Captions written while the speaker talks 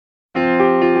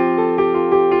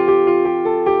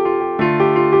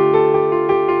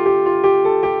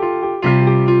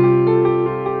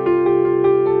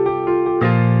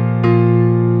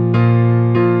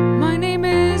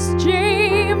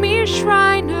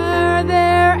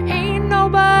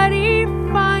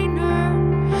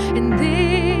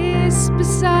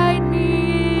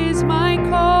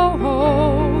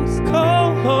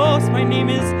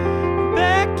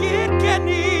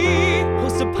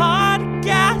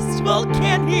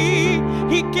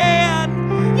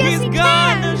can. Yes, He's he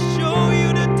gonna show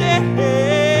you today.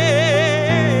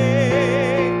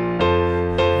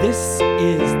 This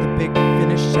is the Big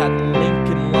Finish at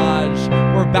Lincoln Lodge.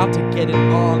 We're about to get it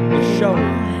on the show.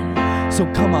 So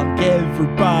come on,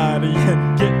 everybody,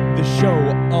 and get the show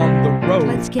on the road.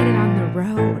 Let's get it on the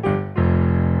road.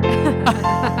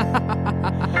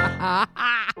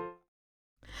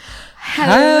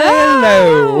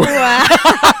 Hello. Wow.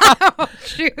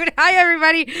 Shoot. Hi,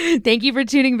 everybody. Thank you for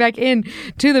tuning back in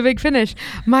to The Big Finish.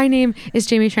 My name is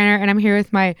Jamie Trainer, and I'm here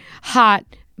with my hot,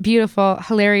 beautiful,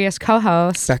 hilarious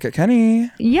co-host, Becca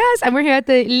Kenny. Yes, and we're here at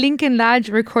the Lincoln Lodge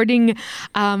recording. This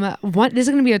is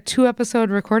going to be a 2-episode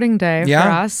recording day for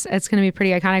us. It's going to be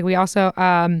pretty iconic. We also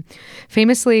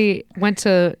famously went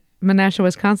to Menasha,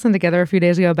 Wisconsin together a few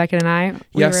days ago, Beckett and I.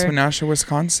 Yes, Menasha,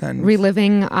 Wisconsin.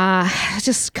 Reliving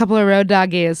just a couple of road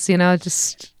doggies,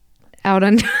 just out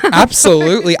on.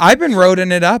 Absolutely. I've been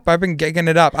roading it up. I've been gigging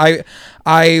it up. I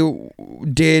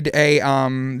did a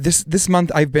this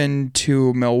month I've been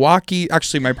to Milwaukee.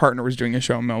 Actually, my partner was doing a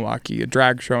show in Milwaukee, a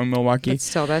drag show in Milwaukee.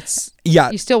 That's yeah.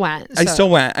 You still went. So. I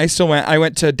still went. I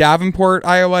went to Davenport,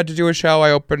 Iowa to do a show. I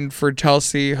opened for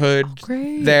Chelsea Hood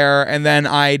there, and then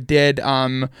I did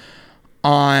on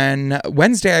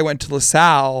Wednesday I went to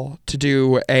LaSalle to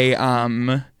do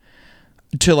a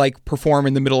to perform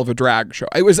in the middle of a drag show.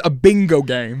 It was a bingo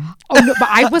game. Oh no, but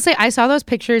I will say I saw those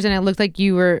pictures and it looked like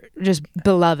you were just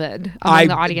beloved among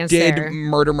the audience there. I did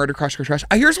murder, crush.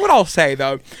 Here's what I'll say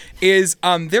though, is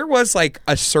there was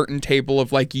a certain table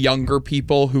of younger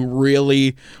people who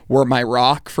really were my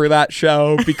rock for that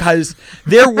show, because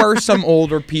there were some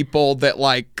older people that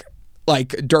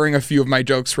during a few of my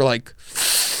jokes were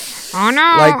oh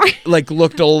no,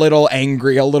 looked a little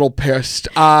angry, a little pissed.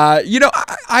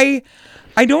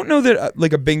 I don't know that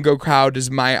a bingo crowd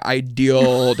is my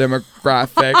ideal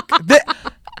demographic.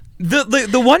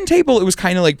 The one table, it was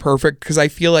kind of perfect because I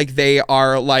feel like they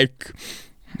are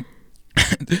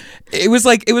it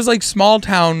was small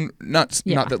town, not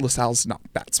that LaSalle's not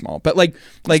that small, but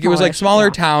it was smaller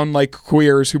town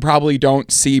queers who probably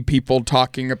don't see people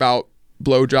talking about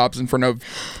blowjobs in front of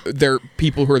their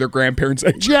people who are their grandparents'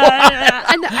 age. Yeah.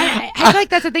 And I feel like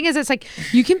that's the thing, is it's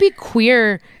you can be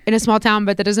queer in a small town,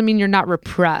 but that doesn't mean you're not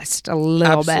repressed a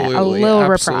little bit. A little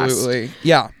absolutely. repressed.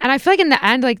 Yeah. And I feel like in the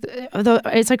end,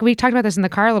 it's we talked about this in the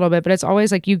car a little bit, but it's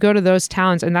always you go to those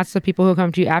towns and that's the people who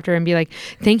come to you after and be like,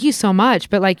 thank you so much.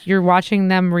 But you're watching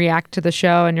them react to the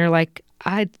show and you're like,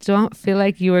 I don't feel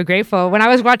like you were grateful. When I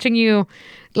was watching you,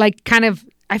 I feel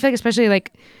like especially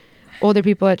older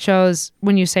people at shows,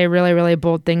 when you say really, really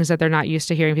bold things that they're not used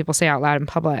to hearing people say out loud in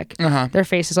public, their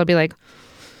faces will be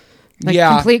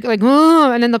complete,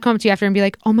 oh, and then they'll come to you after and be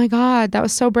like, oh my God, that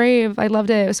was so brave. I loved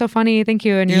it. It was so funny. Thank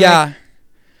you. And you're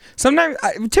sometimes,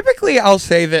 typically I'll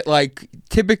say that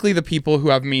typically the people who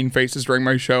have mean faces during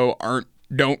my show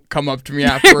don't come up to me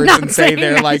afterwards and say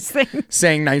they're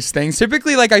saying nice things.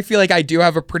 Typically, I feel like I do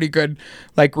have a pretty good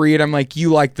read. I'm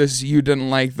you like this, you didn't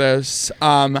like this.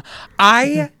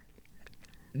 I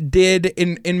did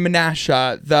in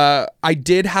Menasha, I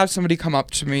did have somebody come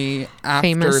up to me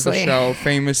after the show.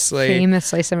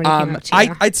 Famously somebody came up to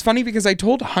you. It's funny because I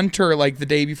told Hunter the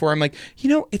day before, I'm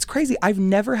it's crazy. I've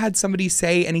never had somebody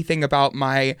say anything about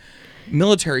my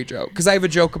military joke, because I have a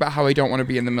joke about how I don't want to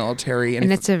be in the military, and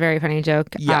it's a very funny joke.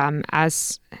 Yeah.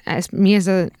 As me as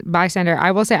a bystander,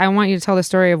 I will say I want you to tell the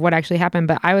story of what actually happened.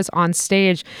 But I was on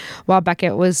stage while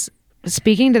Beckett was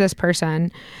speaking to this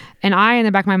person, and I, in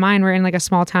the back of my mind, we're in a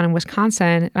small town in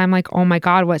Wisconsin, and I'm oh my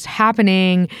God, what's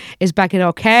happening? Is Beckett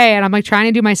okay? And I'm trying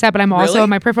to do my set, but I'm also in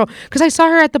my peripheral, because I saw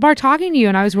her at the bar talking to you,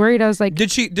 and I was worried. I was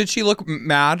did she look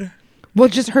mad? Well,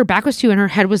 just her back was to you, and her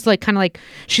head was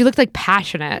she looked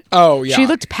passionate. Oh yeah, she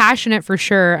looked passionate for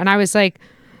sure, and I was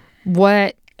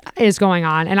what is going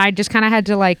on? And I just kind of had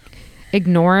to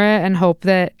ignore it and hope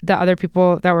that the other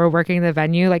people that were working the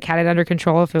venue had it under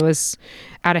control if it was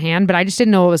out of hand, but I just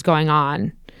didn't know what was going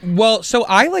on. Well, so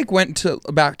I went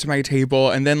back to my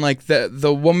table, and then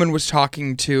the woman was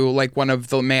talking to one of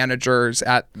the managers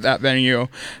at that venue,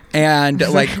 and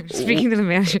speaking to the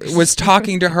managers, was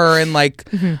talking to her, and I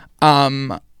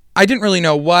didn't really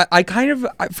know what.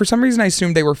 For some reason I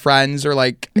assumed they were friends, or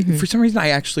for some reason I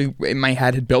actually in my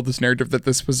head had built this narrative that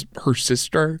this was her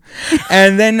sister.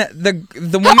 And then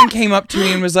the woman came up to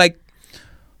me and was I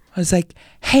was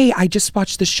hey, I just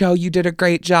watched the show. You did a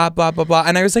great job, blah, blah, blah.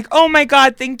 And I was oh my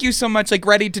God, thank you so much.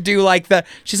 Ready to do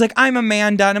she's I'm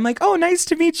Amanda. And I'm oh, nice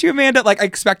to meet you, Amanda.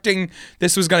 Expecting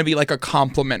this was going to be a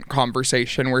compliment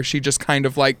conversation where she just kind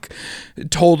of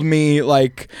told me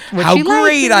how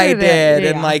great I did. Yeah.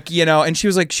 And and she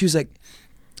was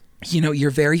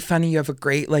you're very funny. You have a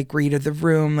great like read of the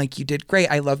room. Like you did great.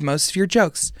 I love most of your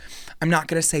jokes. I'm not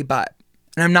going to say but.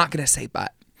 And I'm not going to say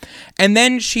but. And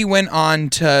then she went on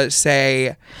to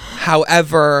say,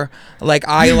 however, like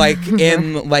I like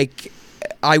in like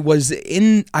I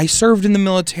served in the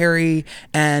military,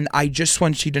 and I just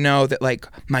want you to know that like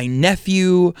my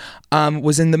nephew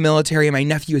was in the military. My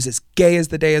nephew is as gay as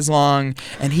the day is long,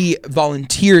 and he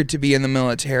volunteered to be in the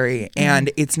military. And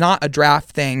it's not a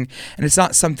draft thing, and it's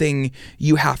not something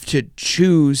you have to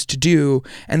choose to do.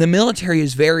 And the military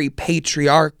is very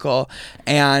patriarchal.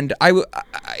 And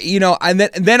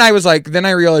then I was like, then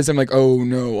I realized I'm like, oh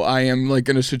no, I am like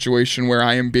in a situation where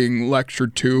I am being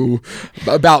lectured to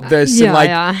about this,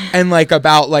 and like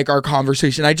about like our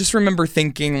conversation. I just remember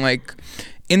thinking like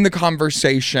in the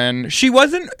conversation, she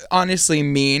wasn't honestly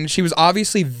mean. She was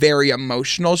obviously very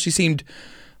emotional. She seemed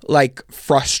like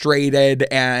frustrated,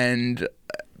 and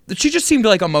she just seemed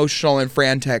like emotional and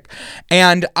frantic.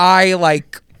 And I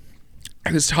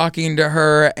was talking to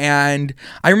her, and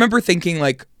I remember thinking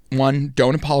like, one,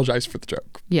 don't apologize for the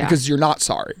joke because you're not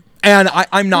sorry. And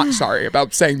I'm not sorry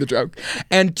about saying the joke.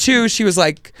 And two, I was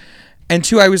like,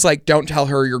 don't tell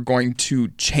her you're going to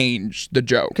change the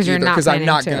joke because I'm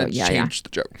not going to change the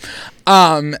joke.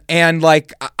 And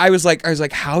like I was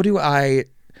like, how do I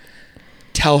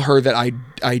tell her that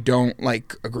I don't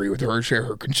like agree with her or share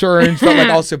her concerns, but like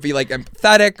also be like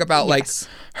empathetic about like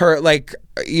her, like,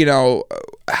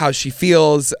 how she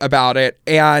feels about it.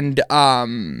 And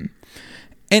then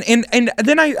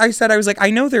I said, I was like, I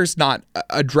know there's not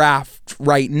a draft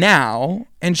right now.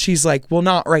 And she's like, well,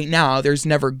 not right now. There's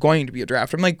never going to be a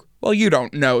draft. I'm like, well, you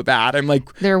don't know that. I'm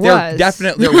like, there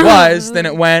definitely was. Then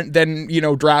it went. Then,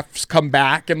 drafts come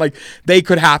back, and like they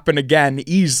could happen again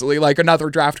easily. Like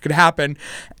another draft could happen.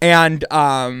 And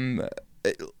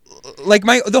like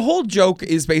the whole joke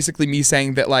is basically me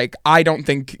saying that like I don't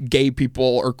think gay people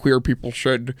or queer people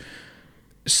should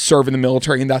serve in the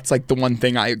military, and that's like the one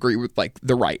thing I agree with like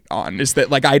the right on, is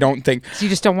that like I don't think so you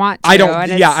just don't want to, I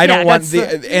don't want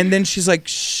and then she's like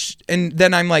and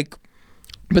then I'm like,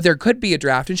 but there could be a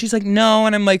draft, and she's like, no.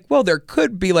 And I'm like, well, there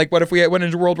could be, like, what if we went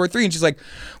into World War III? And she's like,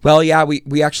 well, yeah,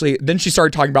 we actually, then she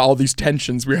started talking about all these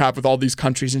tensions we have with all these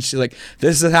countries, and she's like,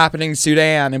 this is happening in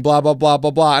Sudan and blah blah blah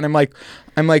blah blah. And I'm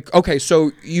like, okay,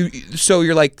 so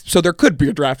you're like, so there could be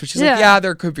a draft. And she's like, yeah,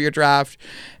 there could be a draft.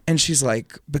 And she's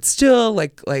like, but still,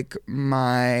 like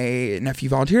my nephew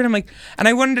volunteered. And I'm like, and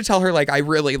I wanted to tell her, like, I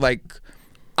really, like,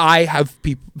 I have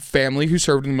family who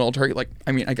served in the military. Like,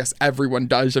 I mean, I guess everyone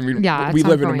does. I mean, we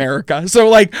live in America. So,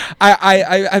 like,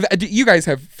 you guys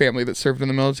have family that served in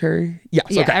the military? Yes.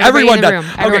 Yeah, okay. Everyone does.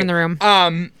 Everyone in the room.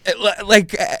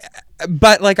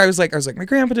 But, like, I was like, my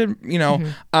grandpa did,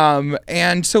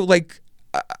 and so, like,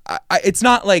 it's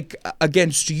not like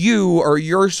against you or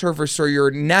your service or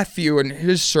your nephew and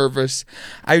his service.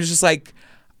 I was just like,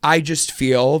 I just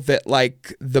feel that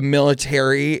like the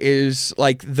military is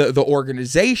like the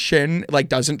organization like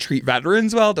doesn't treat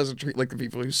veterans well, doesn't treat like the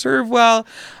people who serve well.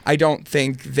 I don't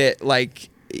think that like,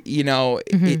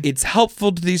 it's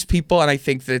helpful to these people. And I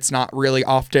think that it's not really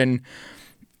often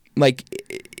like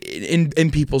in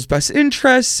people's best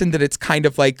interests, and that it's kind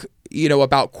of like,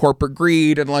 about corporate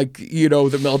greed and like,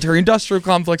 the military industrial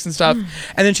complex and stuff.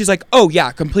 And then she's like, oh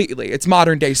yeah, completely. It's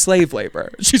modern day slave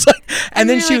labor. She's like, and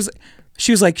then she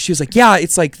was like, yeah,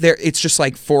 it's like it's just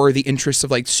like for the interests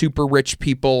of like super rich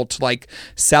people to like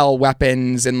sell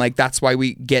weapons, and like that's why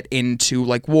we get into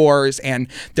like wars, and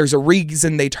there's a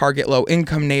reason they target low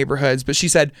income neighborhoods. But she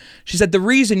said the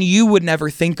reason you would never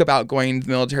think about going to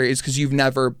the military is because you've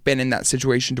never been in that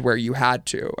situation to where you had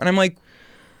to. And I'm like,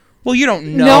 well, you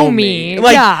don't know me.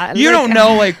 Like, yeah, you don't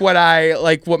know like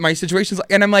what my situation's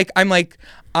like. And I'm like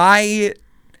I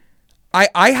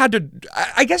had to,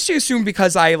 I guess she assumed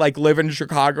because I like live in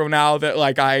Chicago now that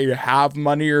like I have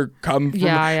money or come from,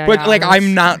 but like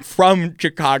I'm not from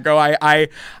Chicago. I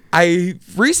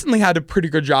recently had a pretty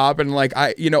good job, and like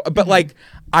but like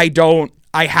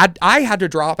I had to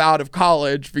drop out of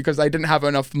college because I didn't have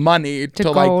enough money to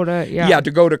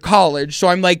go to college. So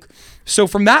I'm like, so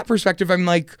from that perspective, I'm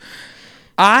like,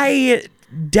 I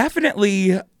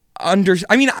definitely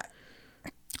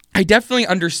I definitely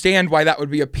understand why that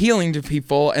would be appealing to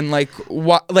people. And like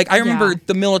what, like I remember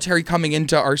the military coming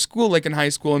into our school, like in high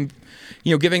school, and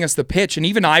giving us the pitch, and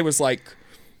even I was like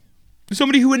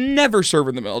somebody who would never serve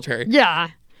in the military. Yeah.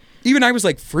 Even I was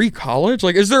like, free college?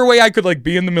 Like, is there a way I could like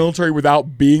be in the military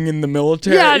without being in the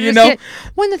military? Yeah,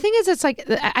 when the thing is, it's like,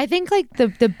 I think like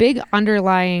the big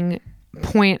underlying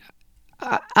point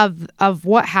of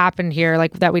what happened here,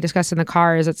 like that we discussed in the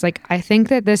car, is it's like, I think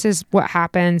that this is what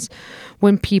happens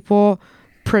when people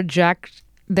project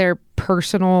their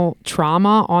personal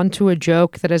trauma onto a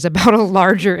joke that is about a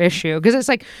larger issue. Because it's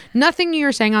like nothing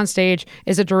you're saying on stage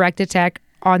is a direct attack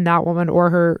on that woman or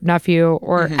her nephew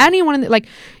or anyone in the, like,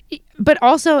 but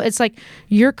also it's like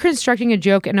you're constructing a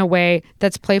joke in a way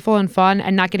that's playful and fun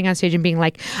and not getting on stage and being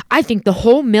like, I think the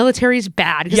whole military is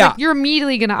bad. Because like, you're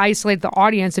immediately going to isolate the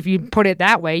audience if you put it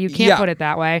that way. You can't put it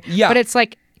that way. Yeah. But it's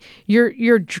like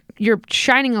you're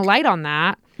shining a light on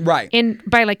that. Right. And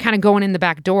by like kind of going in the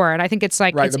back door. And I think it's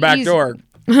like, right, it's the back easy. door.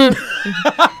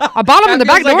 A bottom in the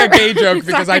back door. Like a gay joke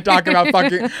because I talk about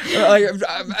fucking,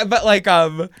 but like,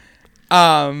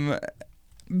 and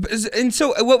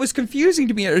so what was confusing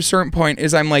to me at a certain point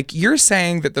is I'm like, you're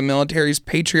saying that the military is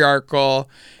patriarchal.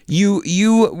 You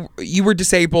were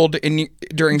disabled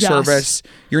during service.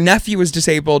 Your nephew was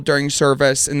disabled during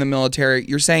service in the military.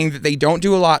 You're saying that they don't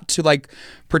do a lot to like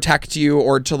protect you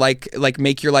or to like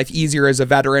make your life easier as a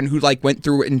veteran who like went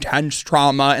through intense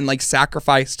trauma and like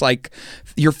sacrificed like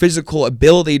your physical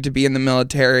ability to be in the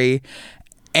military.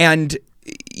 And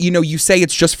you know, you say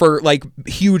it's just for like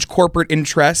huge corporate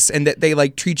interests and that they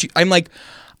like treat you. I'm like,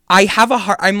 I have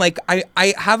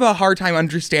a hard time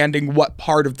understanding what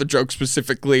part of the joke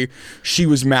specifically she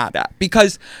was mad at,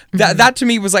 because that to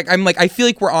me was like, I'm like, I feel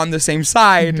like we're on the same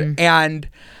side. And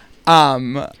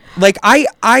like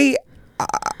I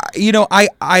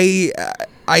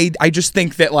just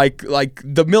think that like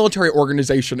the military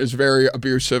organization is very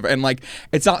abusive and like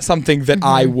it's not something that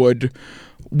I would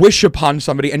wish upon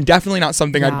somebody, and definitely not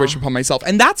something I'd wish upon myself.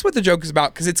 And that's what the joke is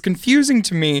about, because it's confusing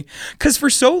to me, because for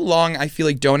so long I feel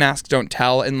like don't ask, don't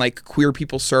tell, and like queer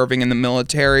people serving in the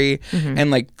military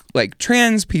and like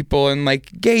trans people and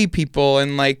like gay people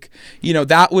and like, you know,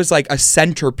 that was like a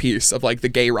centerpiece of like the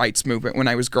gay rights movement when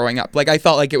I was growing up. Like I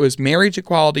felt like it was marriage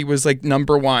equality was like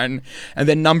number one, and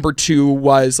then number two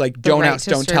was like don't ask,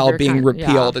 don't tell being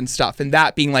repealed and stuff, and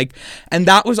that being like, and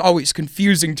that was always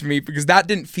confusing to me because that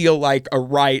didn't feel like a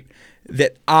right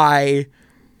that I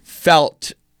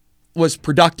felt was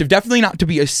productive, definitely not to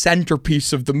be a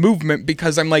centerpiece of the movement,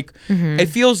 because I'm like, it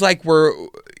feels like we're,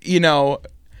 you know,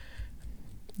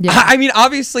 I mean,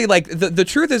 obviously, like the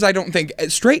truth is, I don't think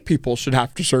straight people should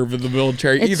have to serve in the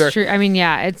military either. It's true. I mean,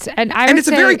 yeah, it's and it's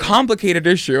a very complicated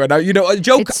issue, and you know, a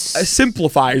joke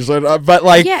simplifies it, but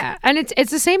like and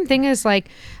it's the same thing as like,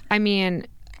 I mean,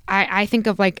 I think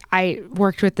of like I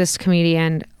worked with this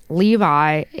comedian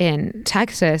Levi in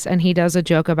Texas, and he does a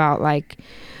joke about like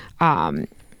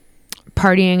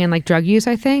partying and like drug use,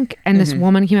 I think. And this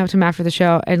woman came up to him after the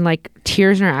show and like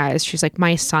tears in her eyes. She's like,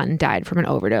 my son died from an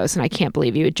overdose and I can't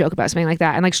believe you would joke about something like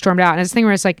that, and like stormed out. And it's a thing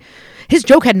where it's like his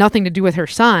joke had nothing to do with her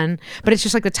son, but it's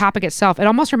just like the topic itself. It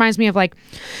almost reminds me of like,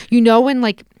 you know, when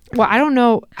like, well, I don't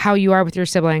know how you are with your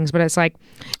siblings, but it's like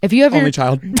if you have only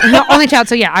child. No, only child.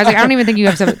 So yeah, I was like, I don't even think you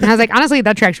have siblings. And I was like, honestly,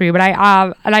 that tracks for you. But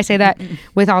I say that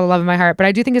with all the love in my heart. But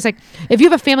I do think it's like if you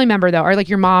have a family member though, or like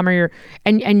your mom or your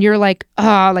and you're like,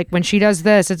 like when she does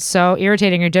this, it's so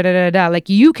irritating or da da da da. Like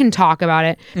you can talk about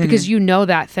it because you know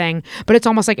that thing. But it's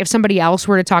almost like if somebody else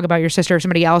were to talk about your sister, or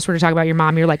somebody else were to talk about your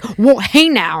mom, you're like, well, hey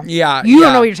now, you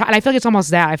don't know what you're talking. I feel like it's almost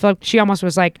that. I feel like she almost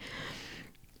was like,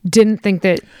 didn't think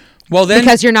that. Well, then,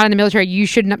 because you're not in the military, you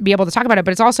shouldn't be able to talk about it.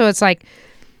 But it's also, it's like,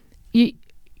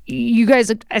 you guys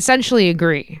essentially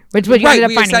agree. Which what you ended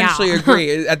up finding out. We essentially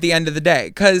agree at the end of the day.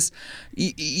 Because,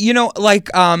 you know, like,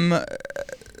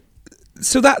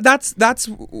 so that's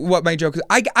what my joke is.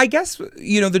 I guess,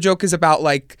 you know, the joke is about,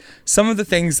 like, some of the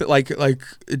things that, like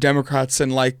Democrats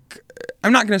and, like,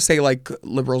 I'm not going to say like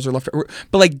liberals or left,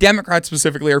 but like Democrats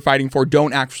specifically are fighting for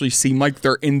don't actually seem like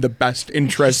they're in the best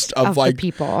interest of like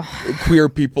people, queer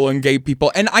people and gay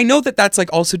people. And I know that that's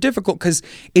like also difficult because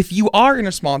if you are in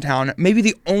a small town, maybe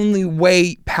the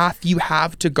only path you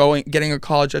have to getting a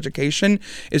college education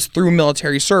is through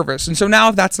military service. And so now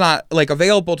if that's not like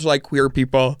available to like queer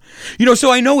people, you know,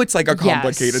 so I know it's like a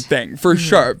complicated thing for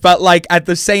sure. But like at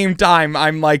the same time,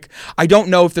 I'm like, I don't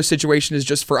know if the situation is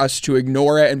just for us to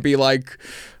ignore it and be like,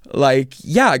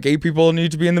 yeah, gay people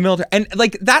need to be in the military, and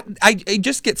like that I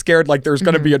just get scared like there's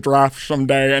going to be a draft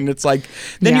someday, and it's like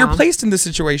then you're placed in the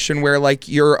situation where like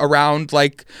you're around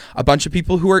like a bunch of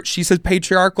people who are, she says,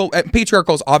 patriarchal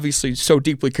is obviously so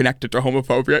deeply connected to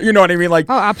homophobia, you know what I mean, like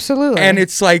oh absolutely, and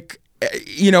it's like,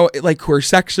 you know, like who are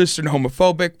sexist and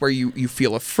homophobic, where you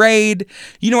feel afraid,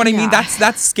 you know what I mean,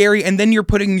 that's scary, and then you're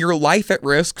putting your life at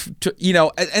risk to, you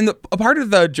know, and a part of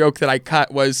the joke that I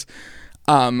cut was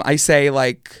I say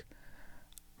like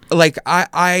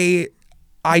I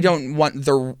don't want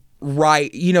the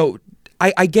right, you know,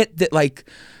 I get that like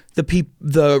the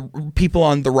people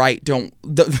on the right don't,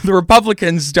 the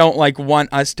Republicans don't like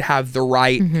want us to have the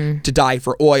right to die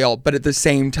for oil, but at the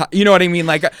same time, you know what I mean?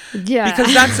 Like,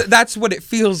 because that's what it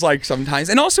feels like sometimes.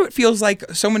 And also it feels like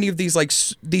so many of these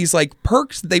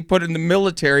perks that they put in the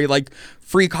military, like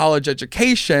free college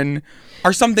education,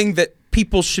 are something that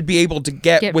people should be able to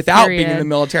get without being in the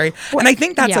military. Well, and I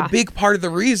think that's a big part of the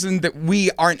reason that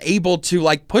we aren't able to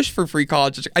like push for free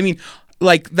college. I mean,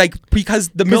 like because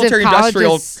the military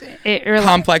industrial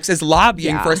complex is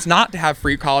lobbying for us not to have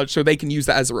free college so they can use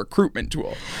that as a recruitment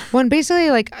tool. Well, and basically,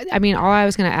 like, I mean, all I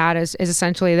was going to add is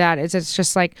essentially that it's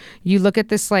just like you look at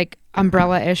this like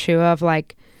umbrella issue of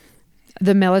like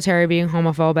the military being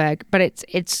homophobic, but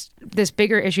it's this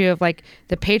bigger issue of like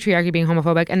the patriarchy being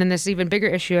homophobic, and then this even bigger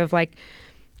issue of like,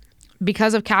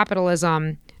 because of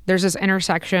capitalism, there's this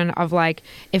intersection of like,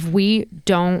 if we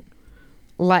don't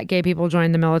let gay people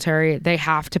join the military, they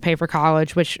have to pay for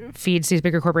college, which feeds these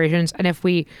bigger corporations. And if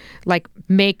we like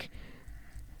make,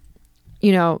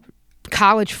 you know,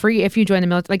 college free if you join the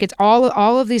military, like it's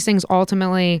all of these things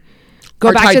ultimately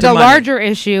go back to the larger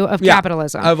issue of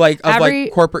capitalism, of like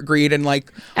corporate greed, and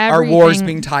like our wars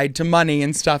being tied to money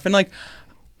and stuff, and like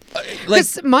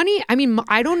money. I mean,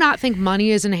 I do not think money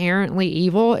is inherently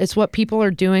evil. It's what people are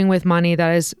doing with money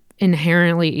that is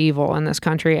inherently evil in this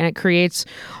country, and it creates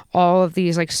all of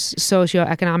these like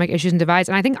socioeconomic issues and divides.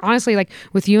 And I think honestly, like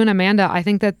with you and Amanda, I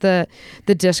think that the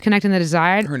disconnect and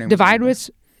the divide was.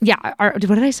 Yeah, what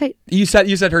did I say? You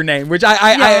said her name, which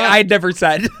I never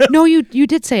said. No, you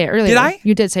did say it earlier. Did I?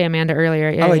 You did say Amanda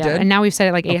earlier. Yeah, I did. And now we've said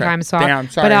it like 8 times. So damn,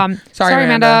 sorry. But sorry,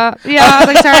 Amanda. Yeah, I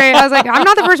was like, sorry. I was like, I'm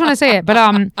not the first one to say it, but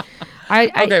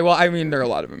okay, well, I mean, there are a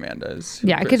lot of Amandas.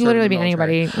 Yeah, it could literally be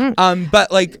anybody.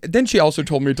 But like, then she also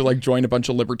told me to like join a bunch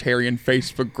of libertarian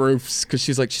Facebook groups because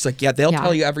she's like, yeah, they'll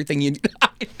tell you everything you need.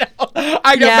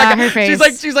 I know. Yeah, Becca, her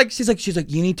face. She's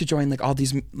like, you need to join like all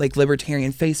these like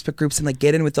libertarian Facebook groups and like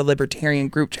get in with the libertarian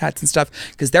group chats and stuff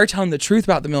because they're telling the truth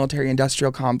about the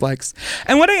military-industrial complex.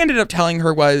 And what I ended up telling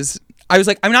her was, I was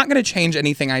like, I'm not going to change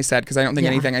anything I said because I don't think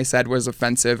anything I said was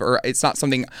offensive or it's not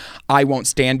something I won't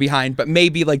stand behind. But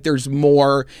maybe like there's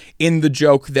more in the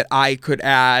joke that I could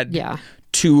add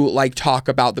to like talk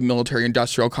about the military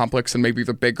industrial complex and maybe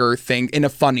the bigger thing in a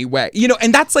funny way, you know,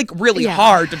 and that's like really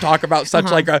hard to talk about such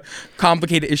like a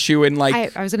complicated issue. And like,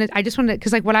 I just wanted,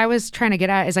 because like what I was trying to get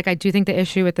at is like, I do think the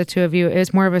issue with the two of you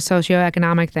is more of a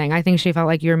socioeconomic thing. I think she felt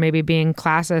like you were maybe being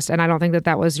classist, and I don't think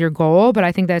that was your goal, but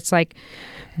I think that's like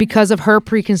because of her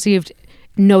preconceived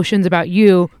notions about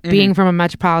you being from a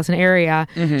metropolitan area,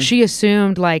 she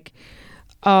assumed like,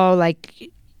 oh, like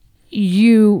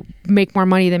you make more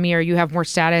money than me or you have more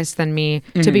status than me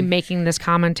to be making this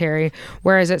commentary.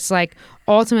 Whereas it's like,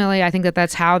 ultimately, I think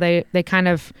that's how they kind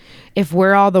of, if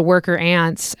we're all the worker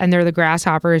ants and they're the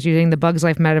grasshoppers, using the Bug's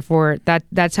Life metaphor,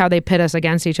 that's how they pit us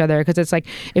against each other. Because it's like,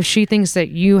 if she thinks that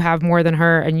you have more than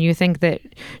her and you think that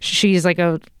she's like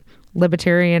a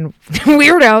libertarian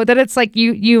weirdo, that it's like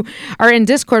you are in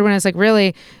discord, when it's like,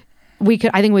 really,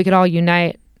 I think we could all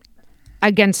unite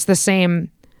against the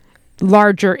same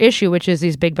larger issue, which is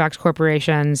these big box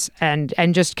corporations and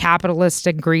just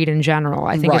capitalistic greed in general.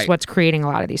 I think is what's creating a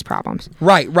lot of these problems.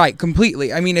 Right,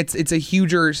 completely. I mean, it's a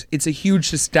huge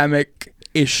systemic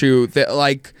issue that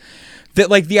like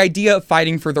the idea of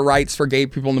fighting for the rights for gay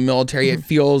people in the military, it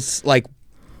feels like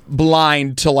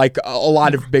blind to like a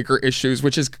lot of bigger issues,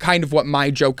 which is kind of what my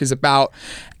joke is about.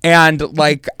 And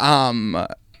like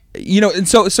you know, and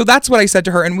so that's what I said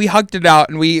to her, and we hugged it out,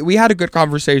 and we had a good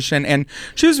conversation, and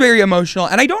she was very emotional,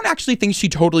 and I don't actually think she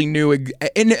totally knew, and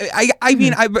I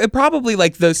mean, I probably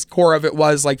like this core of it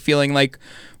was like feeling like,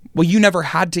 well, you never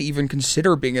had to even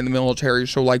consider being in the military,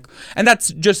 so like, and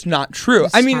that's just not true.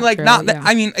 I mean, like, not that,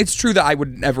 I mean, it's true that I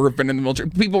would never have been in the military.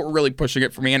 People were really pushing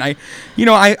it for me, and I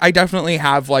definitely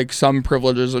have like some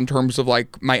privileges in terms of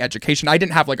like my education. I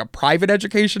didn't have like a private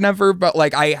education ever, but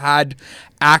like I had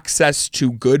access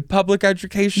to good public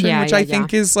education, which I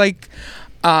think is like,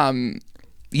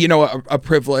 you know, a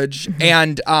privilege.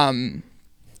 And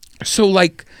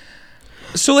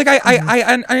So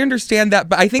I understand that,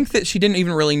 but I think that she didn't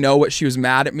even really know what she was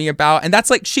mad at me about, and that's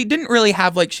like she didn't really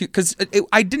have like because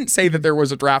I didn't say that there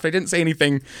was a draft. I didn't say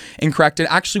anything incorrect, and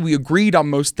actually we agreed on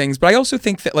most things. But I also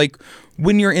think that like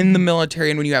when you're in the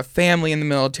military and when you have family in the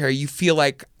military, you feel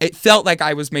like it felt like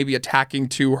I was maybe attacking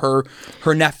to her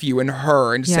nephew and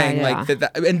her and saying like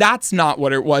that, and that's not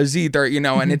what it was either, you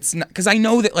know. And it's not, because I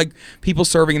know that like people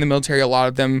serving in the military, a lot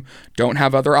of them don't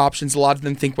have other options. A lot of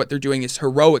them think what they're doing is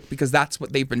heroic because that's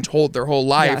what they've been told their whole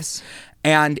life.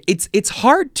 And it's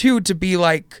hard too to be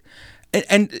like,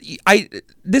 and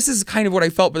this is kind of what I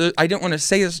felt, but I didn't want to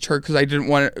say this to her because I didn't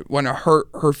want to hurt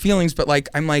her feelings. But like,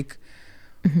 I'm like,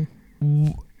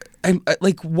 I'm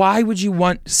like, why would you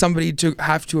want somebody to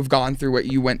have gone through what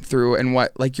you went through and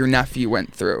what like your nephew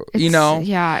went through?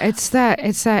 Yeah, it's that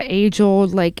age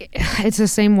old, like, it's the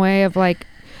same way of like,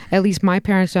 at least my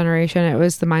parents' generation, it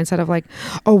was the mindset of like,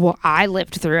 oh, well, I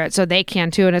lived through it, so they can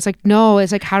too. And it's like, no,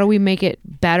 it's like, how do we make it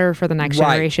better for the next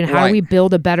generation? How do we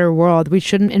build a better world? We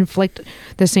shouldn't inflict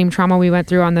the same trauma we went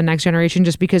through on the next generation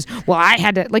just because, well, I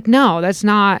had to, like, no, that's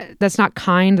not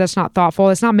kind. That's not thoughtful.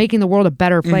 It's not making the world a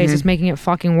better place. It's making it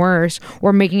fucking worse,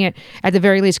 or making it, at the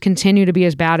very least, continue to be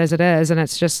as bad as it is. And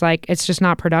it's just like, it's just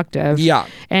not productive. Yeah.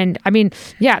 And I mean,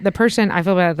 yeah, the person, I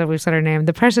feel bad that we said her name,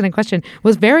 the person in question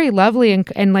was very lovely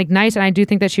and like nice, and I do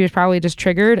think that she was probably just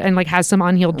triggered and like has some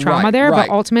unhealed trauma there, but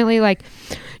ultimately, like,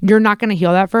 you're not going to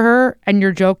heal that for her, and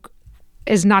your joke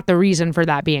is not the reason for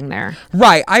that being there.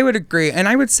 Right. I would agree. And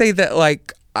I would say that,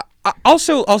 like, I'll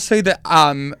say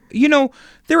that, you know,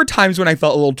 there were times when I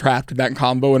felt a little trapped in that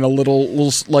combo and a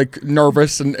little like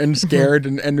nervous and scared.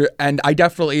 And I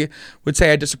definitely would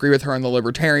say I disagree with her on the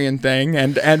libertarian thing.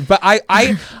 But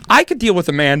I could deal with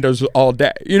Amanda's all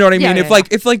day. You know what I mean?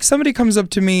 If somebody comes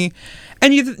up to me,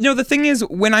 and you know, the thing is,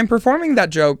 when I'm performing that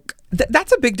joke,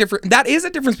 that's a big difference. That is a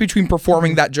difference between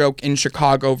performing that joke in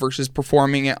Chicago versus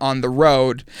performing it on the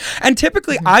road. And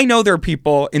typically, I know there are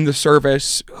people in the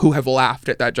service who have laughed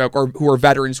at that joke, or who are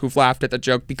veterans who've laughed at that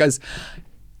joke, because,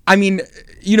 I mean,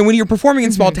 you know, when you're performing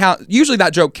in small town, usually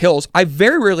that joke kills. I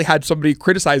very rarely had somebody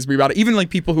criticize me about it, even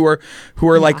like people who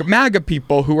are like MAGA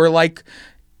people, who are like,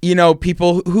 you know,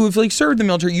 people who've like served the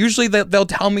military. Usually they'll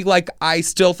tell me like, I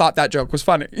still thought that joke was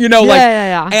funny, you know,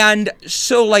 and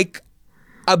so like,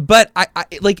 but I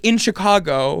like in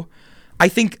Chicago, I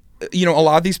think, you know, a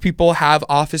lot of these people have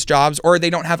office jobs, or they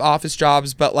don't have office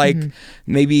jobs, but like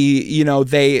maybe, you know,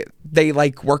 they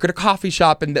like work at a coffee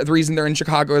shop, and the reason they're in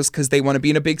Chicago is because they want to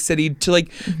be in a big city to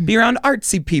like be around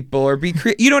artsy people or be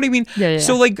you know what I mean?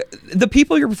 So like the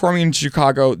people you're performing in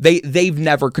Chicago, they've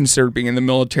never considered being in the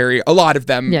military. A lot of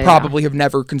them probably have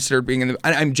never considered being in the,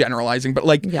 I'm generalizing, but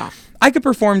like I could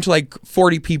perform to like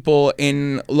 40 people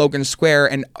in Logan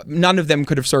Square, and none of them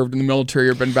could have served in the military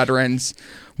or been veterans.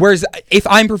 Whereas if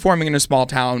I'm performing in a small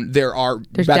town, there's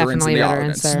veterans in the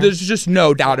audience. There's just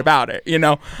no doubt about it, you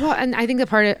know? Well, and I think the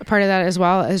part of that as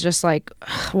well is just like,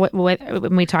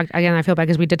 when we talked, again, I feel bad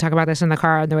because we did talk about this in the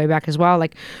car on the way back as well,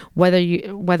 like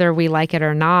whether we like it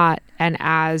or not, and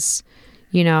as,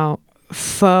 you know,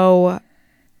 faux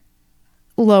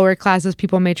lower classes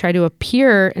people may try to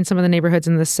appear in some of the neighborhoods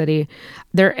in this city,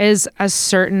 there is a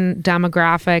certain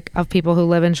demographic of people who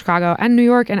live in Chicago and New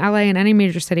York and LA and any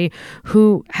major city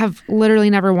who have literally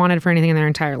never wanted for anything in their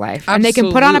entire life. Absolutely. And they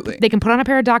can put on a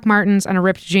pair of Doc Martens and a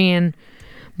ripped jean,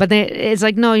 but it's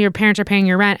like, no, your parents are paying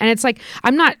your rent. And it's like,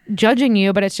 I'm not judging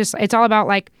you, but it's all about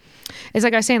like, it's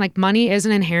like I was saying, like, money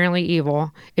isn't inherently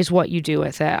evil, it's what you do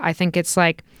with it. I think it's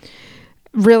like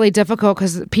really difficult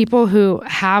because people who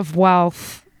have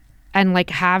wealth and like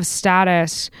have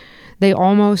status, they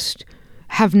almost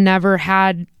have never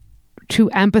had to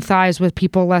empathize with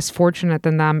people less fortunate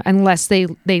than them, unless they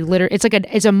literally,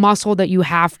 it's a muscle that you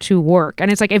have to work.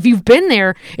 And it's like, if you've been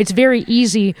there, it's very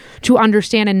easy to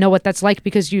understand and know what that's like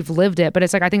because you've lived it. But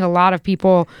it's like, I think a lot of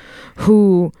people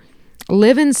who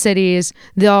live in cities,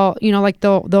 they'll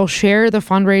share the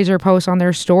fundraiser posts on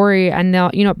their story, and they'll,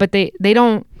 you know, but they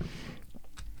don't,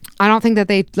 I don't think that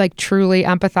they like truly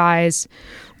empathize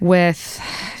with.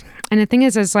 And the thing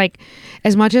is like,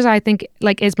 as much as I think,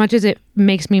 like, as much as it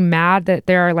makes me mad that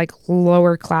there are like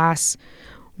lower class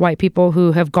white people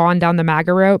who have gone down the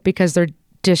MAGA route because they're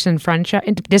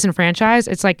disenfranchised,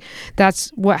 it's like, that's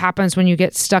what happens when you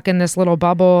get stuck in this little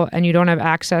bubble and you don't have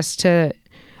access to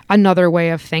another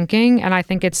way of thinking. And I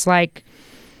think it's like,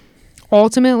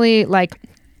 ultimately, like,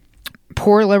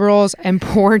 poor liberals and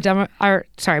poor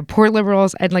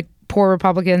liberals and like poor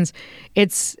Republicans,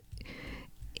 it's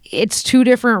two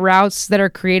different routes that are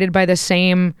created by the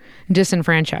same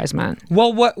disenfranchisement.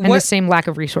 Well, the same lack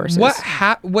of resources. What's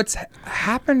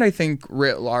happened, I think,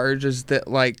 writ large, is that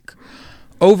like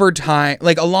over time,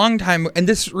 like a long time, and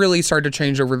this really started to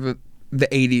change over the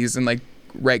 80s and like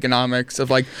Reaganomics, of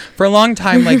like, for a long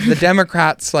time, like the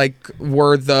Democrats like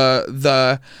were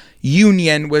the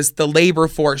union, was the labor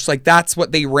force, like that's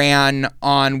what they ran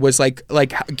on, was like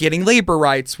getting labor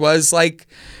rights, was like,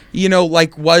 you know,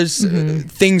 like was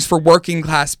things for working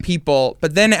class people.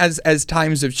 But then as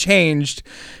times have changed,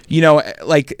 you know,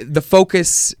 like the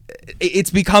focus,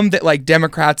 it's become that like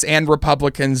Democrats and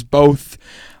Republicans both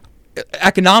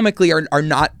economically are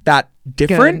not that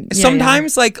different. Good. Yeah,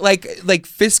 Sometimes like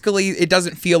fiscally it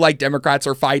doesn't feel like Democrats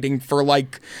are fighting for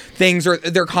like things, or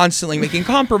they're constantly making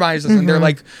compromises and they're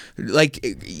like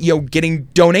getting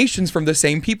donations from the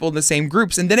same people in the same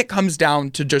groups, and then it comes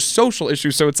down to just social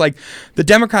issues. So it's like the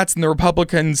Democrats and the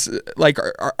Republicans like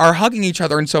are hugging each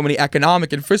other in so many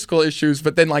economic and fiscal issues,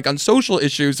 but then like on social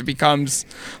issues it becomes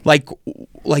like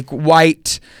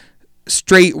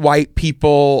straight white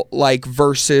people like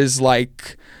versus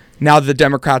like now the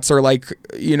Democrats are like,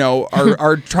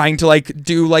 are trying to like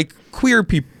do like queer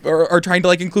people, or are trying to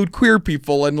like include queer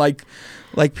people and like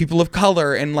people of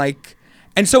color and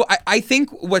so I think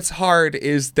what's hard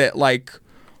is that like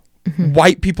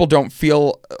white people don't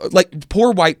feel like,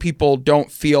 poor white people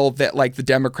don't feel that like the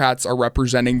Democrats are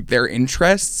representing their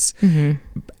interests,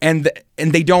 and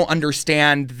they don't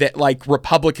understand that like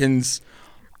Republicans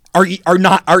are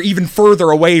even further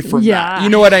away from that. You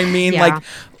know what I mean? Yeah.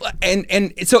 Like,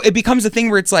 and so it becomes a thing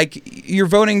where it's like you're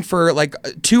voting for like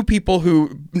two people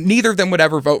who neither of them would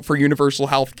ever vote for universal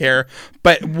health care,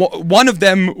 but one of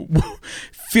them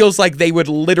feels like they would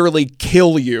literally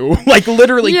kill you, like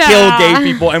literally kill gay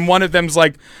people, and one of them's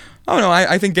like, oh no,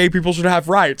 I think gay people should have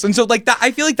rights. And so like that,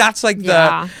 I feel like that's like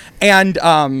I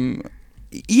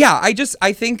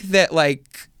think that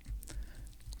like,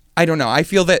 I don't know. I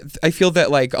feel that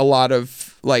like a lot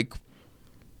of like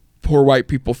poor white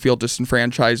people feel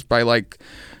disenfranchised by like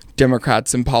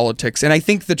Democrats in politics. And I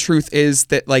think the truth is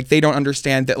that like they don't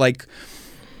understand that like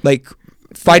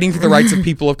fighting for the rights of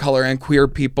people of color and queer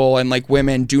people and like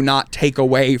women do not take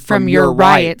away from your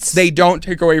rights. They don't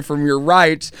take away from your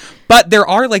rights. But there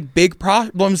are like big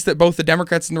problems that both the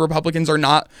Democrats and the Republicans are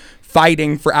not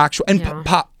fighting for actual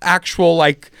actual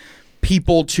like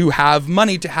people to have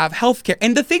money to have health care.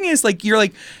 And the thing is like, you're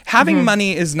like, having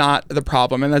money is not the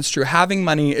problem, and that's true. Having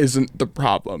money isn't the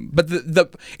problem, but the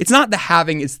it's not the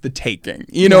having, it's the taking.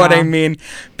 You know what I mean?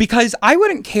 Because I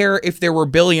wouldn't care if there were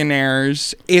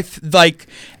billionaires if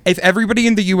everybody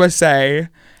in the USA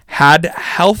had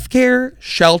health care,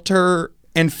 shelter,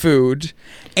 and food,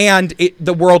 and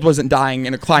the world wasn't dying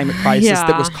in a climate crisis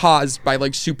that was caused by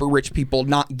like super rich people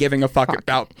not giving a fuck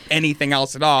about anything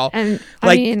else at all. And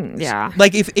like, I mean,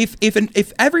 like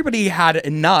if everybody had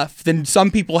enough, then some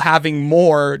people having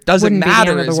more doesn't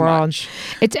matter as much.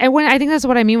 I think that's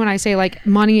what I mean when I say like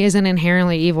money isn't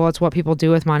inherently evil. It's what people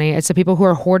do with money. It's the people who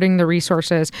are hoarding the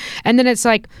resources, and then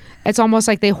it's almost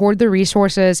like they hoard the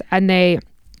resources and they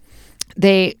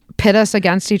pit us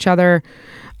against each other.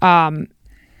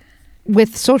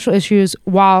 With social issues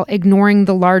while ignoring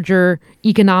the larger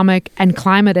economic and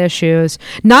climate issues.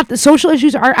 Not the social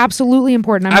issues are absolutely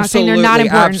important. I'm not saying they're not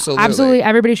important. Absolutely,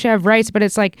 everybody should have rights, but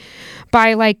it's like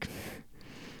by like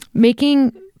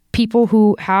making people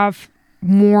who have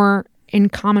more in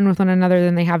common with one another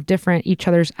than they have different, each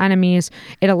other's enemies,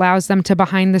 it allows them to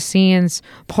behind the scenes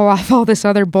pull off all this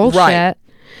other bullshit.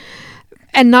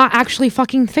 And not actually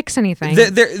fucking fix anything.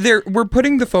 We're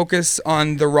putting the focus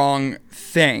on the wrong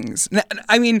things.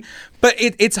 I mean, but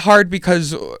it's hard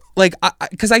because, like,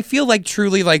 because I feel like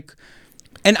truly, like,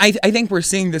 and I think we're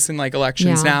seeing this in like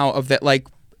elections now of that, like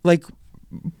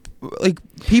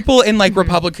people in like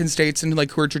Republican states and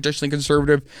like who are traditionally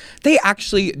conservative, they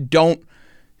actually don't.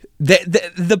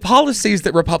 The policies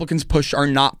that Republicans push are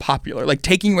not popular. Like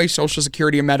taking away Social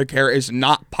Security and Medicare is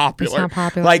not popular. It's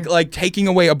not popular. Like taking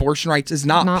away abortion rights is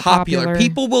not popular.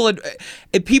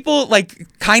 People like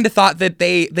kind of thought that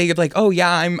they like, oh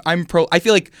yeah, I'm pro. I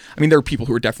feel like, I mean, there are people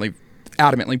who are definitely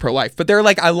adamantly pro-life, but there are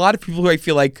like a lot of people who I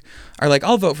feel like are like,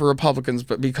 I'll vote for Republicans,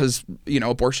 but because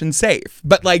abortion's safe.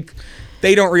 But like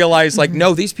they don't realize like,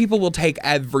 no, these people will take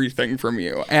everything from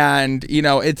you, and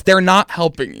they're not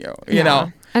helping you. You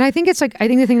know. And I think it's like, I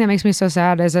think the thing that makes me so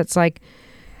sad is it's like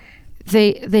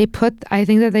I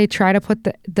think that they try to put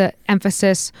the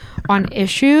emphasis on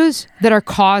issues that are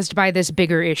caused by this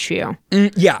bigger issue.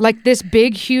 Like this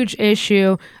big, huge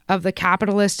issue of the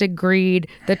capitalistic greed,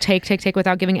 the take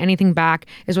without giving anything back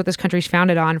is what this country's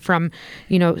founded on, from,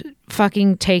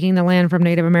 fucking taking the land from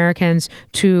Native Americans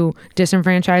to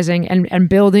disenfranchising and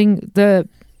building the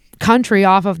country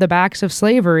off of the backs of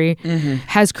slavery,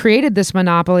 has created this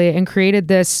monopoly and created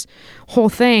this whole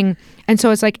thing. And so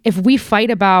it's like, if we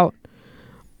fight about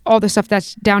all the stuff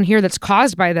that's down here that's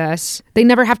caused by this, they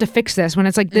never have to fix this, when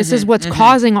it's like, this is what's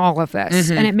causing all of this.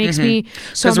 And it makes me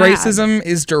so mad. Because racism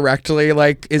is directly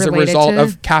like is related a result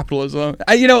of capitalism.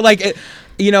 It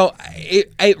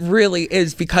really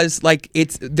is, because like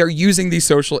they're using these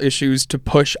social issues to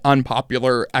push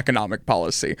unpopular economic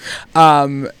policy.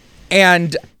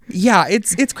 And Yeah,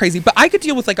 it's crazy. But I could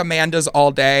deal with like Amanda's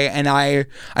all day, and I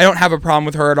don't have a problem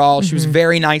with her at all. She was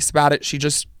very nice about it. She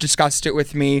just discussed it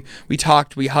with me. We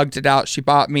talked, we hugged it out. She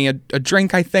bought me a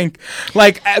drink, I think.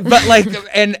 Like, but like,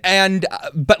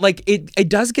 but like it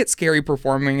does get scary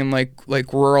performing in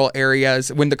like rural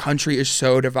areas when the country is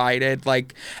so divided.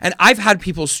 Like, and I've had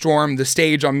people storm the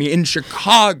stage on me in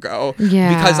Chicago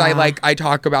because I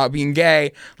talk about being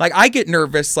gay. Like, I get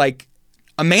nervous. Like,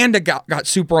 Amanda got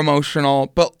super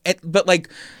emotional, but like,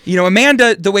 you know,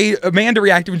 the way Amanda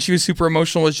reacted when she was super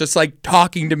emotional was just like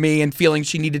talking to me and feeling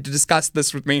she needed to discuss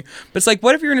this with me. But it's like,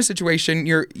 what if you're in a situation,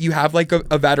 you have like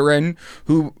a veteran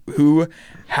who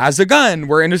has a gun.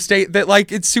 We're in a state that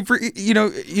like it's super, you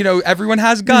know, everyone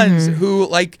has guns, who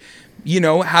like, you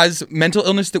know, has mental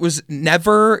illness that was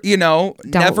never, you know,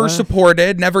 never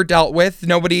supported, never dealt with.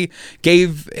 Nobody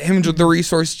gave him the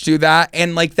resource to do that.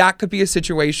 And like, that could be a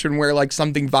situation where like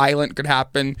something violent could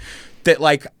happen that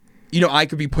like, you know, I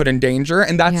could be put in danger.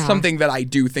 And that's something that I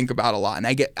do think about a lot. And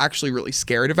I get actually really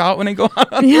scared about when I go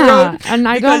out on the road. And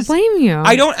I don't blame you.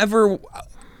 I don't ever,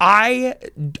 I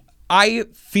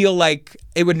feel like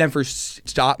it would never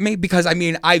stop me because I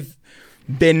mean, I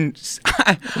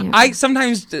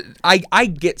sometimes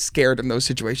get scared in those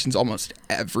situations almost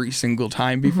every single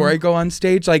time before I go on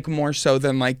stage, like more so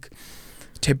than like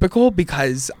typical,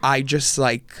 because I just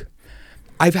like,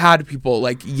 I've had people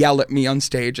like yell at me on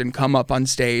stage and come up on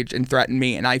stage and threaten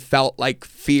me, and I felt like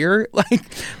fear, like,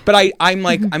 but I'm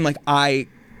like I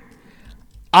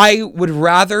would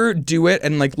rather do it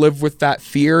and like live with that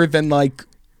fear than like,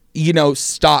 you know,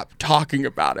 stop talking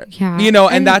about it, you know,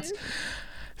 and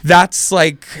that's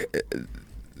like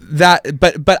that,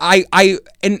 but I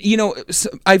and you know,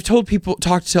 so I've talked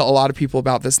to a lot of people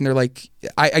about this, and they're like,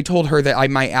 I told her that I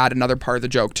might add another part of the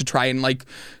joke to try and like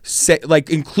say, like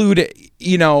include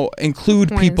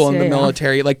people in the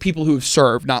military, like people who have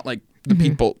served, not like the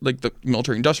people like the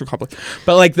military industrial complex,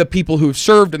 but like the people who have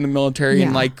served in the military,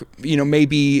 and like, you know,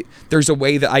 maybe there's a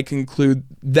way that I can include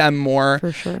them more.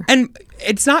 For sure. And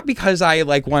it's not because I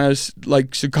like want to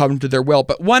like succumb to their will,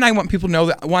 but one, I want people to know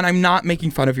that one, I'm not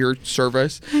making fun of your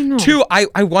service. Two, I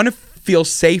want to feel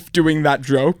safe doing that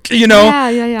joke, you know?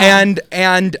 And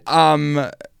I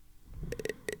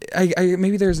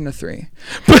maybe there isn't a three.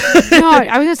 No,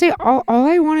 I was gonna say all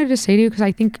I wanted to say to you, because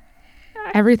I think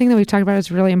everything that we've talked about is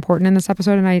really important in this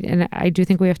episode, and I do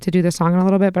think we have to do the song in a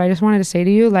little bit, but I just wanted to say to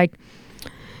you, like,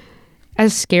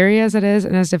 as scary as it is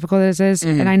and as difficult as it is,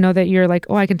 and I know that you're like,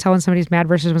 oh, I can tell when somebody's mad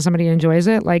versus when somebody enjoys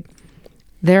it, like,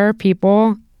 there are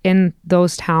people in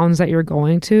those towns that you're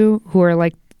going to who are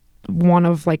like one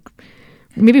of like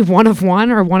maybe one of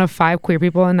one or one of five queer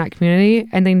people in that community,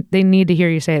 and they need to hear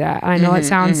you say that. And I know it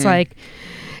sounds like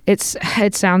it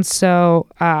sounds so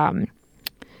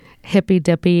hippy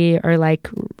dippy or like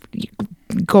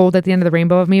gold at the end of the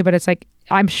rainbow of me, but it's like,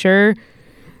 I'm sure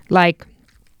like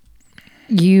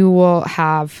you will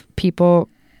have people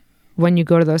when you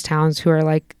go to those towns who are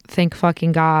like, thank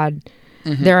fucking God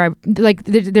there are like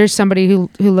there's somebody who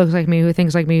looks like me, who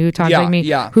thinks like me, who talks like me,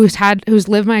 who's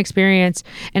lived my experience.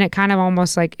 And it kind of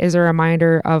almost like is a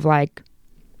reminder of like,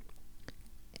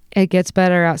 it gets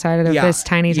better outside of this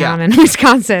tiny town in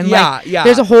Wisconsin.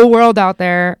 There's a whole world out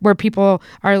there where people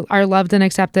are loved and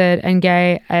accepted and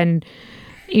gay, and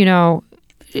you know,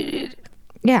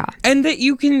 and that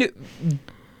you can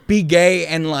be gay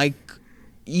and like,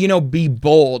 you know, be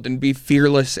bold and be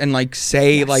fearless and like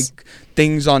say like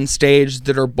things on stage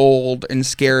that are bold and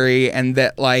scary, and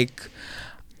that like,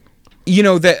 you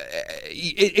know, that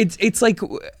it's like,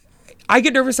 I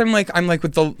get nervous. I'm like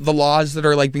with the laws that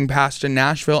are like being passed in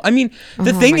Nashville. I mean,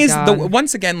 the thing is,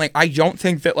 once again, like, I don't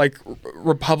think that like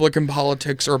Republican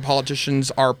politics or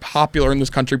politicians are popular in this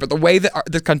country, but the way that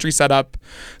this country's set up,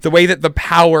 the way that the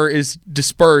power is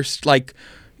dispersed, like,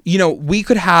 you know, we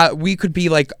could be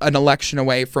like an election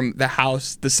away from the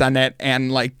House, the Senate,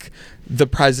 and like the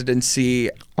presidency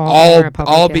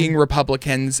all being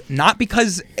Republicans, not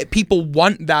because people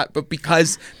want that, but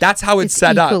because that's how it's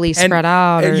set up. Equally spread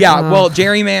out. Well,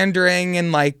 gerrymandering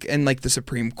and like the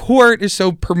Supreme Court is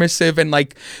so permissive, and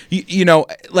like you know,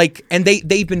 like, and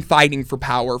they've been fighting for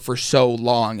power for so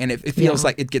long, and it feels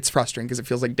like it gets frustrating because it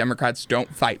feels like Democrats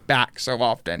don't fight back so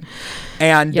often,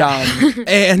 and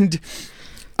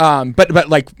but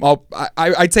like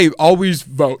I'd say always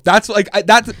vote. That's like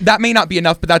that may not be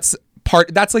enough, but that's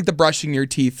like the brushing your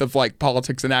teeth of like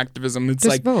politics and activism. It's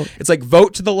just like vote. It's like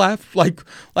vote to the left, like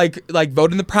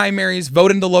vote in the primaries,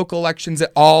 vote in the local elections.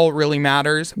 It all really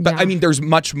matters. But I mean, there's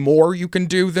much more you can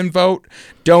do than vote.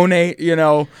 Donate, you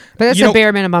know. But that's the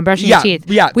bare minimum. Brushing your teeth.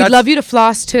 Yeah, we'd love you to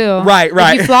floss too. Right.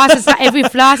 If you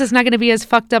floss, it's not going to be as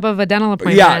fucked up of a dental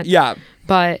appointment. Yeah.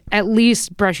 but at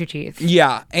least brush your teeth.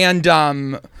 Yeah. And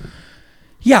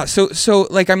yeah, so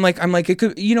like I'm like it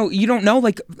could, you don't know,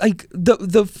 like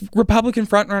the Republican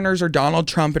frontrunners are Donald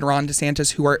Trump and Ron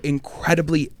DeSantis, who are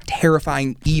incredibly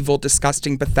terrifying, evil,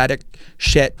 disgusting, pathetic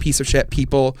piece of shit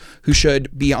people who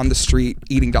should be on the street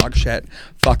eating dog shit.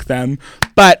 Fuck them.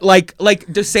 But like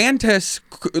DeSantis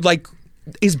like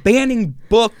is banning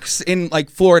books in like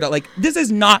Florida. Like, this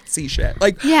is Nazi shit.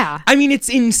 Like, yeah. I mean, it's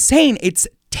insane. It's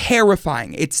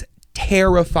terrifying. It's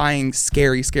terrifying,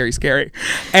 scary,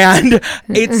 and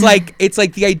it's like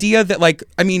the idea that, like,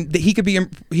 I mean, that he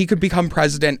could become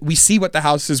president. We see what the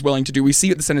House is willing to do. We see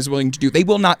what the Senate is willing to do. They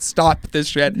will not stop this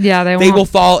shit. Yeah, they will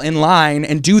fall in line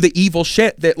and do the evil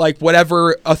shit that, like,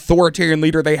 whatever authoritarian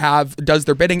leader they have does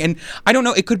their bidding. And I don't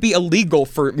know, it could be illegal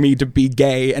for me to be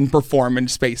gay and perform in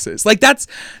spaces like that.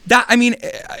 I mean,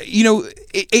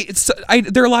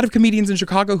 there are a lot of comedians in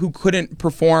Chicago who couldn't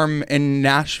perform in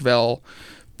Nashville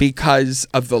because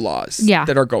of the laws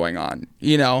that are going on,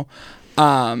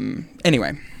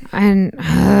 anyway. And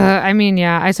I mean,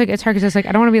 yeah, it's hard because it's like,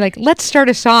 I don't want to be like, let's start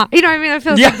a song. You know what I mean? It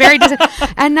feels like very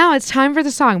and now it's time for the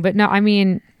song. But no, I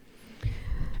mean,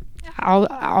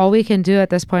 all we can do at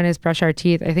this point is brush our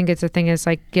teeth. I think it's the thing is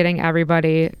like getting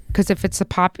everybody, because if it's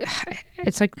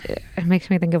it's like, it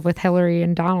makes me think of with Hillary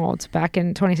and Donald back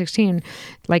in 2016.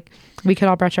 Like, we could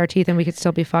all brush our teeth and we could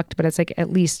still be fucked, but it's like,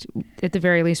 at the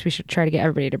very least, we should try to get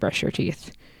everybody to brush their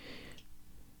teeth.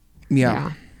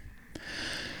 Yeah.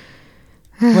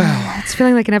 Wow. It's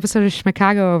feeling like an episode of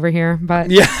Chicago over here,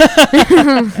 but yeah.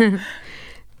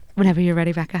 Whenever you're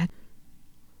ready, Becca.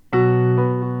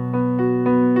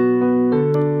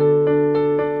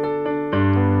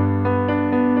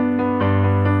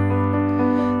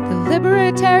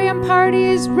 Libertarian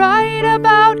Party's right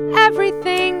about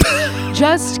everything.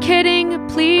 Just kidding,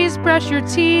 please brush your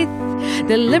teeth.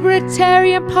 The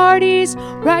Libertarian Party's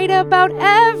right about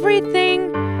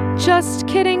everything. Just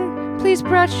kidding, please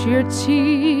brush your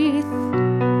teeth.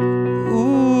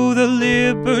 Ooh, the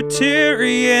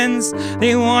Libertarians,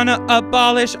 they want to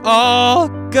abolish all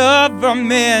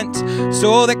government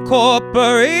so that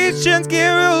corporations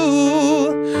can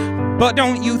rule. But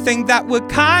don't you think that would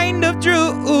kind of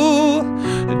true?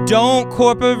 Don't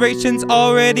corporations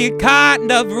already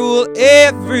kind of rule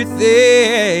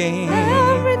everything?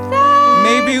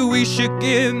 Maybe we should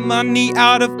get money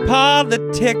out of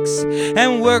politics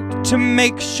and work to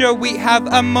make sure we have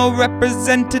a more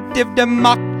representative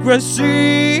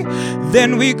democracy.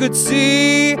 Then we could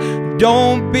see.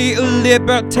 Don't be a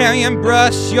libertarian,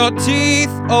 brush your teeth.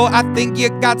 Oh, I think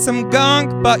you got some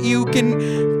gunk, but you can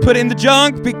put in the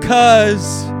junk,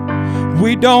 because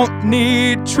we don't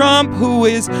need Trump, who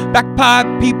is backed by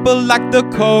people like the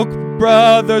Koch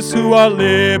brothers, who are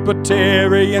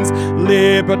libertarians.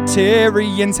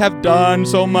 Libertarians have done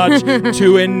so much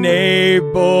to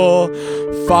enable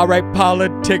far-right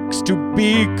politics to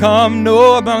become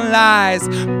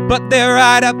normalized. But they're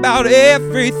right about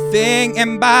everything,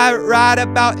 and by right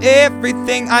about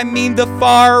everything, I mean the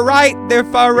far right. They're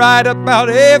far right about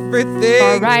everything.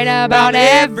 Far right about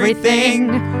everything.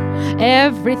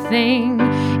 Everything.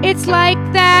 It's like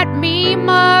that meme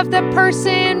of the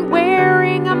person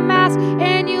wearing a mask,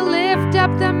 and you lift up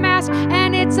the mask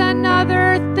and it's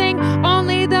another thing,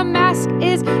 only the mask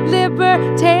is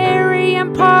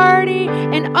Libertarian Party,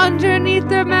 and underneath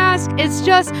the mask it's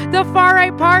just the far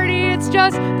right party. It's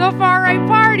just the far right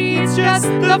party. It's just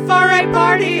the far right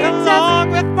party.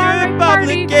 Along with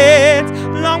Republicans.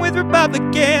 Along with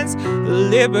Republicans.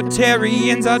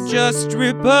 Libertarians are just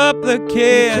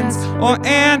Republicans or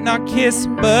anarchists.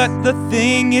 But the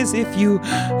thing is, if you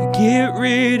get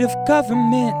rid of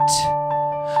government,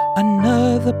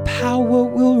 another power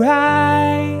will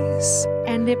rise.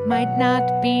 And it might not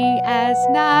be as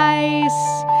nice.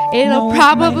 It'll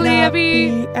probably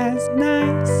be as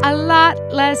nice. A lot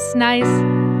less nice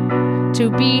to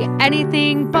be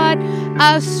anything but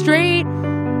a straight,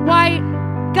 white,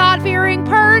 God-fearing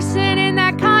person in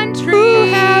that country. Who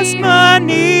has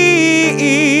money?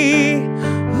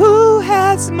 Who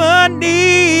has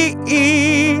money?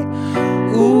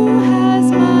 Who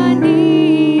has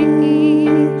money?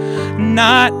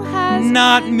 Not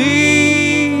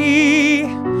me.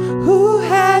 Who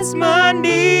has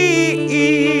money?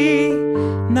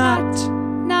 Not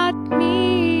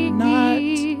me. Not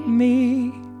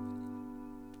me.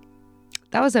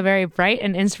 That was a very bright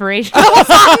and inspirational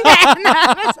song to end the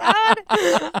episode.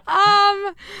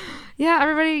 Yeah,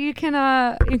 everybody, you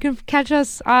can catch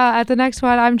us at the next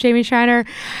one. I'm Jamie Schreiner.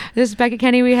 This is Becca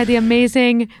Kenny. We had the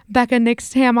amazing Becca Nix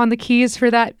Tham on the keys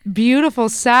for that beautiful,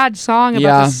 sad song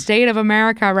about the state of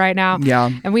America right now.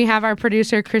 Yeah. And we have our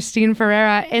producer, Christine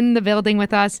Ferrera, in the building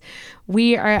with us.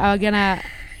 We are going to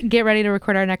get ready to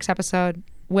record our next episode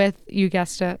with, you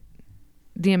guessed it,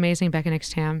 the amazing Becca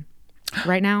Nix Tham.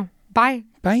 Right now. Bye.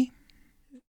 Bye.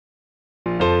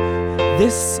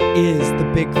 This is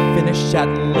the big finish at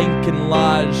Lincoln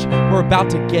Lodge. We're about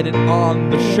to get it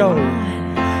on the show.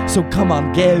 So come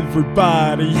on,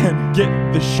 everybody, and get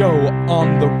the show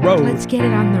on the road. Let's get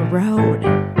it on the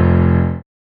road.